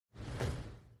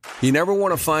You never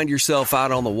want to find yourself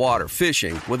out on the water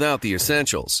fishing without the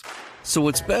essentials. So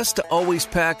it's best to always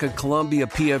pack a Columbia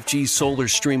PFG Solar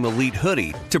Stream Elite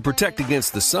hoodie to protect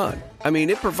against the sun. I mean,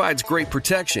 it provides great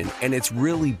protection, and it's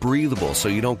really breathable so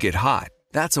you don't get hot.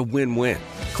 That's a win-win.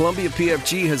 Columbia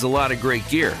PFG has a lot of great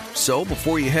gear, so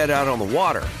before you head out on the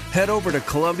water, head over to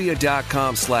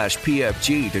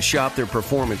Columbia.com/PFG to shop their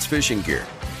performance fishing gear.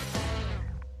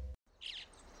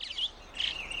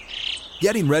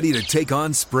 Getting ready to take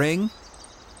on spring?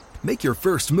 Make your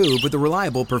first move with the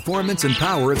reliable performance and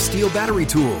power of Steel battery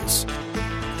tools.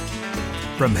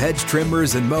 From hedge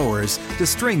trimmers and mowers to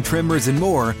string trimmers and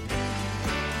more,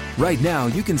 right now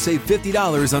you can save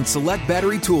 $50 on select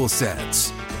battery tool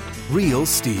sets. Real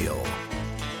Steel.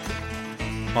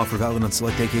 Offer valid on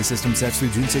select AK system sets through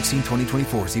June 16,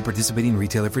 2024. See participating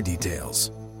retailer for details.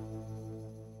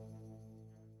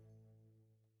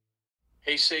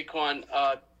 Hey, Saquon,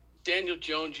 Daniel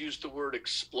Jones used the word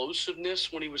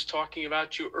explosiveness when he was talking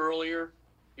about you earlier.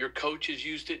 Your coaches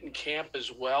used it in camp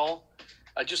as well.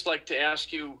 I'd just like to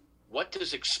ask you, what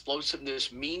does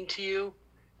explosiveness mean to you?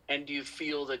 And do you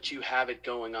feel that you have it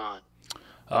going on?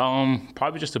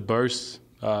 Probably just a burst,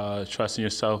 trusting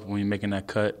yourself when you're making that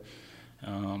cut,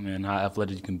 and how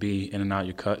athletic you can be in and out of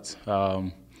your cuts.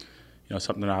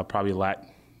 Something that I probably lacked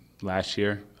last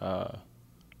year.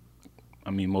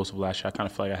 Most of last year, I kind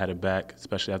of felt like I had it back,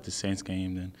 especially after the Saints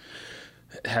game, and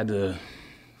had the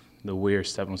weird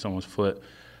step on someone's foot.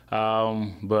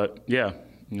 But yeah,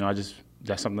 that's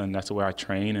the way I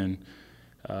train, and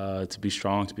to be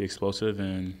strong, to be explosive,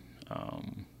 and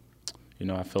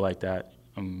I feel like that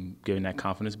I'm getting that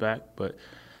confidence back. But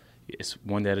it's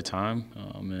one day at a time,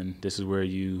 and this is where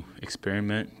you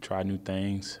experiment, try new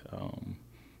things,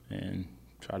 and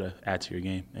try to add to your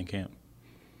game in camp.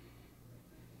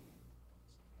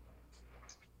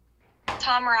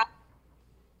 Tom Ross.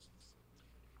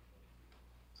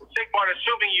 Saquon,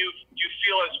 assuming you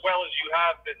feel as well as you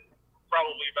have been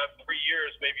probably about 3 years,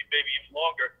 maybe even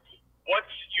longer, what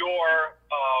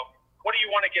do you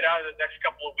want to get out of the next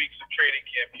couple of weeks of training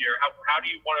camp here? How do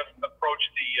you want to approach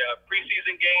the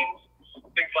preseason games,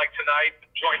 things like tonight,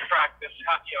 joint practice?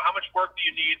 How much work do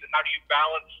you need, and how do you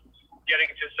balance getting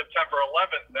to September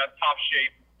 11th, that top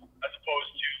shape, as opposed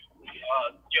to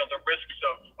the risks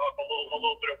of a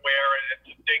little bit of wear and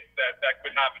to think that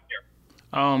could happen here?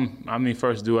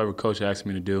 First, do whatever coach asks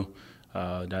me to do.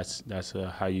 That's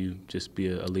how you just be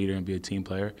a leader and be a team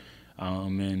player.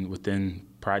 And within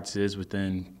practices,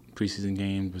 within preseason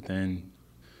games, within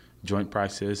joint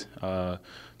practices,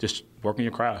 just work on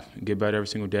your craft. Get better every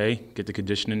single day. Get the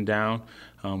conditioning down.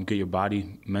 Get your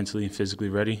body mentally and physically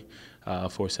ready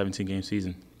for a 17-game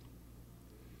season.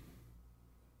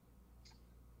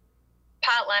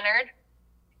 Pat Leonard.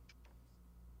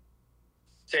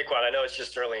 Saquon, I know it's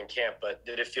just early in camp, but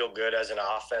did it feel good as an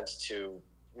offense to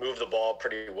move the ball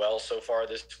pretty well so far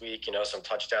this week? Some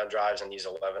touchdown drives and these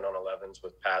 11-on-11s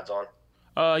with pads on.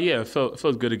 Yeah, it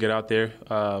feels good to get out there.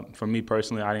 For me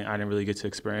personally, I didn't really get to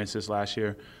experience this last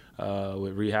year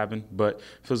with rehabbing, but it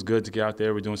feels good to get out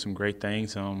there. We're doing some great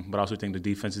things, but I also think the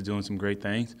defense is doing some great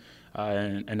things,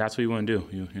 and that's what you want to do.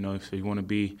 If you want to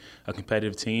be a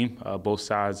competitive team, both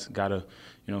sides got to.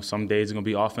 Some days it's gonna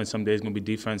be offense, some days it's gonna be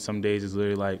defense, some days it's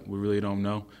literally like we really don't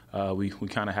know. We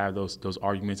kind of have those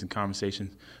arguments and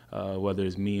conversations, whether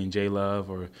it's me and J Love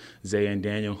or Zay and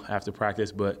Daniel after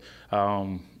practice. But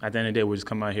at the end of the day, we're just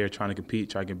coming out here trying to compete,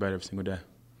 try to get better every single day.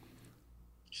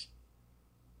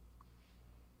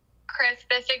 Chris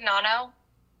Bisignano.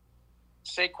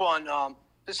 Saquon,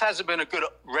 this hasn't been a good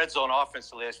red zone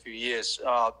offense the last few years.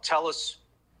 Tell us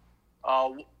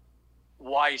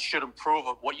why you should improve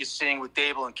what you're seeing with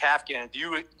Dable and Kafka, and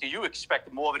do you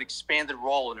expect more of an expanded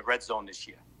role in the red zone this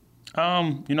year?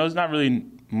 There's not really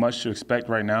much to expect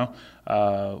right now.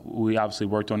 We obviously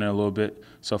worked on it a little bit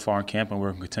so far in camp, and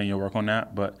we're going to continue to work on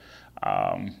that. But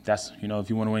that's, if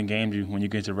you want to win games, when you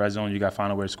get to the red zone, you got to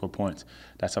find a way to score points.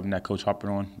 That's something that Coach Harper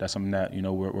on. That's something that,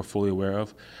 we're fully aware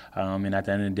of. And at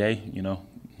the end of the day,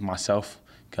 myself,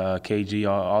 KG,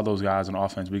 all those guys on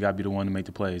offense, we got to be the one to make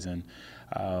the plays. And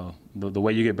the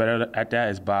way you get better at that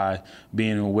is by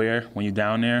being aware when you're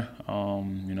down there,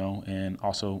 and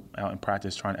also out in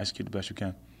practice trying to execute the best you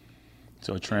can.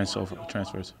 So it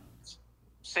transfers.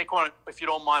 Saquon, if you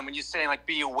don't mind, when you're saying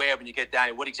be aware when you get down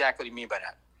here, what exactly do you mean by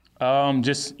that?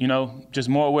 Just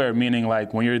more aware, meaning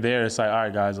when you're there, it's all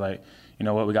right, guys, you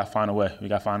know what, we got to find a way. We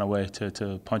got to find a way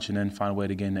to punch it in, find a way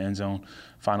to get in the end zone,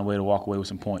 find a way to walk away with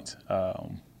some points.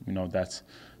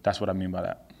 That's what I mean by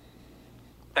that.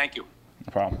 Thank you.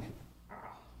 No problem.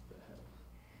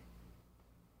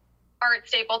 Art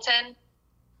Stapleton.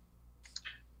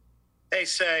 Hey,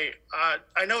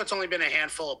 I know it's only been a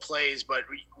handful of plays, but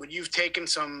when you've taken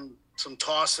some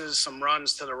tosses, some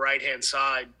runs to the right-hand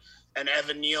side, and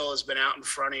Evan Neal has been out in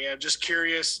front of you, just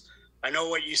curious, I know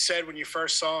what you said when you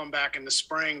first saw him back in the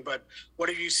spring, but what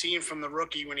have you seen from the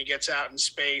rookie when he gets out in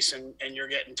space and you're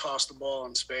getting tossed the ball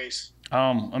in space?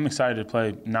 I'm excited to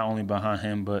play not only behind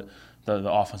him, but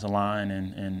the offensive line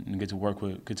and get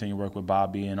to continue to work with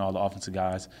Bobby and all the offensive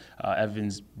guys.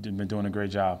 Evan's been doing a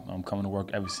great job. Coming to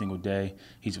work every single day.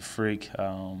 He's a freak.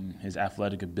 His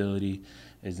athletic ability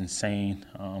is insane,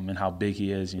 and how big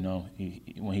he is. You know,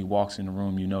 when he walks in the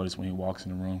room, you notice when he walks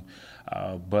in the room.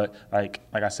 But like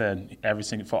I said,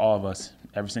 for all of us,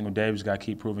 every single day we just got to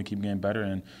keep proving, keep getting better.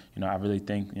 And I really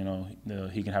think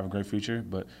he can have a great future,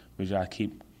 but we just got to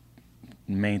keep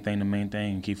the main thing,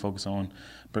 and keep focused on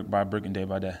brick by brick and day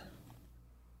by day.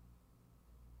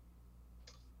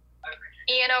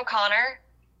 Ian O'Connor.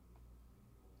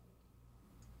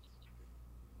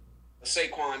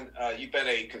 Saquon, you've been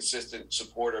a consistent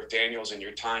supporter of Daniels in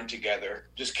your time together.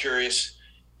 Just curious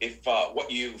if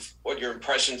what your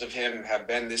impressions of him have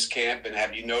been this camp, and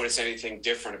have you noticed anything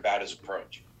different about his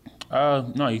approach?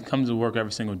 No, he comes to work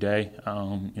every single day.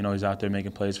 He's out there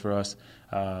making plays for us,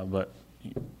 but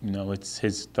it's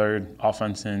his third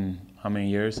offense in how many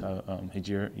years? His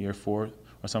year 4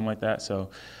 or something like that. So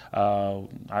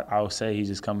I would say he's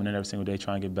just coming in every single day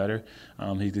trying to get better.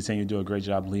 He's continuing to do a great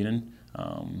job leading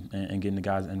and getting the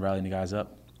guys and rallying the guys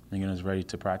up and getting us ready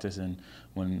to practice. And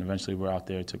when eventually we're out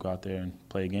there to go out there and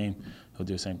play a game, he'll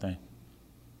do the same thing.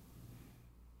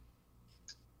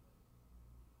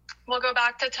 We'll go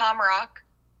back to Tom Rock.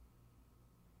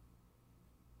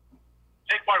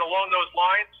 Saquon, along those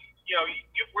lines,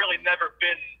 you've really never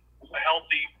been a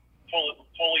healthy,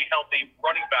 fully healthy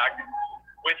running back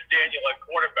with Daniel at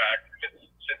quarterback since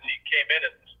he came in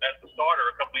as the starter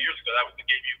a couple of years ago. That was the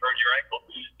game you hurt your ankle.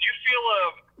 Do you feel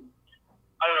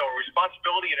a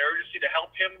responsibility and urgency to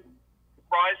help him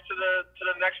rise to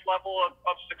the next level of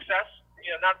success?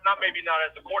 Not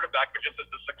as a quarterback, but just as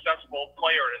a successful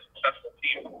player and a successful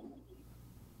team.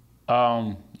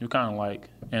 You're kind of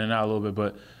like in and out a little bit,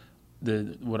 but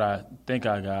what I think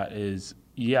I got is,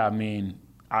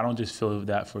 I don't just feel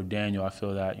that for Daniel. I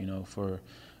feel that, for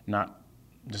not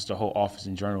just the whole office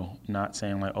in general, not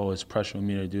saying like, oh, it's pressure on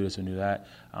me to do this or do that.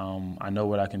 I know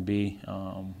what I can be.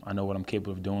 I know what I'm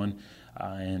capable of doing.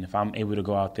 And if I'm able to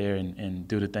go out there and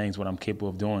do the things what I'm capable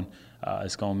of doing,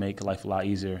 it's going to make life a lot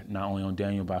easier, not only on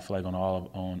Daniel, but I feel like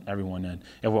on everyone. And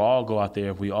if we all go out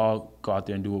there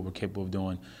and do what we're capable of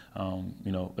doing,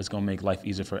 it's going to make life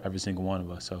easier for every single one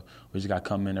of us. So we just got to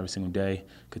come in every single day,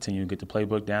 continue to get the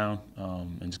playbook down,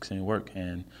 and just continue to work.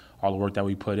 And all the work that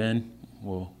we put in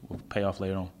will pay off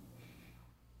later on.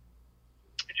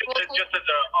 Just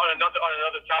on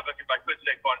another topic, if I could,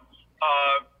 Saquon,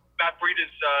 Matt Breida's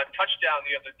touchdown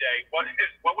the other day. What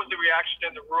was the reaction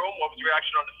in the room? What was the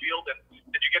reaction on the field? And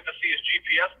did you get to see his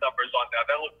GPS numbers on that?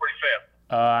 That looked pretty fast.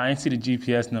 I didn't see the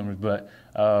GPS numbers, but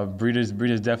Breida's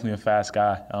definitely a fast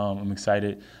guy. I'm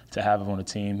excited to have him on the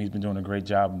team. He's been doing a great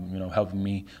job, helping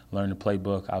me learn the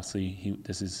playbook. Obviously,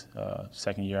 this is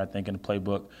second year, I think, in the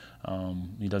playbook.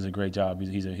 He does a great job.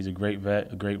 He's a great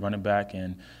vet, a great running back,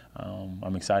 and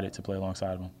I'm excited to play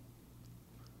alongside him.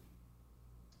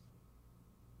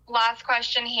 Last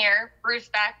question here, Bruce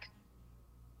Beck.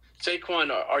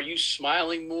 Saquon, are you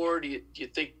smiling more? Do you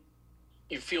think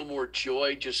you feel more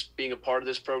joy just being a part of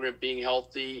this program, being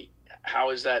healthy?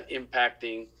 How is that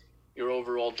impacting your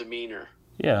overall demeanor?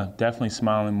 Yeah, definitely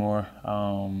smiling more.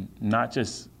 Not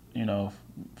just,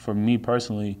 for me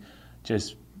personally,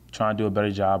 just trying to do a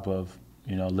better job of,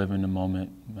 living the moment,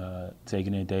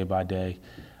 taking it day by day,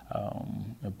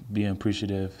 being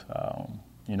appreciative.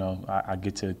 I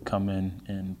get to come in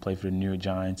and play for the New York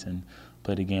Giants and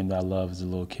play the game that I love as a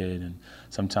little kid. And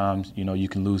sometimes, you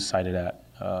can lose sight of that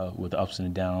with the ups and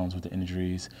the downs, with the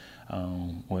injuries,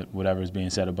 with whatever is being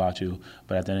said about you.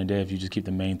 But at the end of the day, if you just keep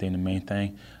the main thing,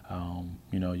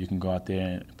 you can go out there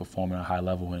and perform at a high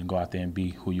level and go out there and be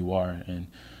who you are and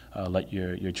let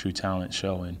your true talent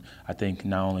show. And I think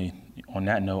not only on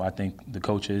that note, I think the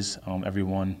coaches,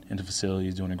 everyone in the facility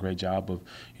is doing a great job of,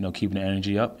 keeping the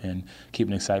energy up and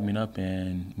keeping the excitement up,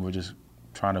 and we're just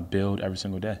trying to build every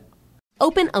single day.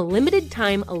 Open a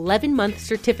limited-time 11-month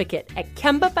certificate at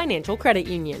Kemba Financial Credit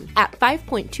Union. At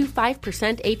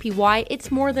 5.25% APY,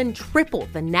 it's more than triple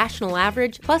the national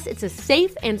average, plus it's a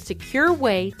safe and secure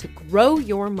way to grow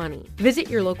your money.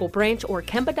 Visit your local branch or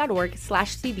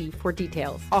kemba.org/cb for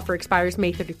details. Offer expires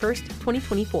May 31st,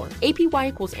 2024. APY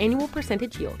equals annual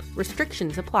percentage yield.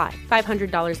 Restrictions apply.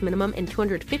 $500 minimum and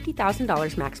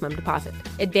 $250,000 maximum deposit.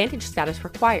 Advantage status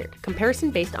required.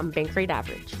 Comparison based on bank rate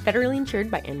average. Federally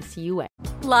insured by NCUA.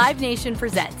 Live Nation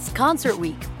presents Concert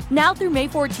Week. Now through May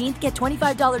 14th, get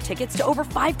 $25 tickets to over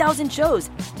 5,000 shows.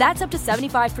 That's up to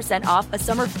 75% off a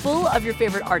summer full of your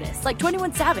favorite artists like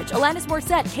 21 Savage, Alanis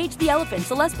Morissette, Cage the Elephant,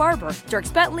 Celeste Barber,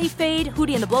 Dierks Bentley, Fade,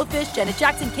 Hootie and the Blowfish, Janet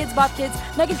Jackson, Kidz Bop Kids,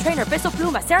 Meghan Trainor, Peso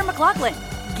Pluma, Sarah McLachlan.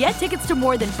 Get tickets to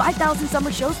more than 5,000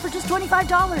 summer shows for just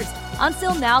 $25. On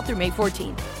sale now through May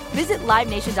 14th. Visit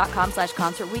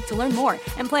livenation.com/concertweek to learn more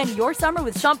and plan your summer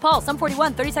with Sean Paul, Sum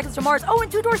 41, 30 Seconds to Mars,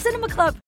 and Two Door Cinema Club.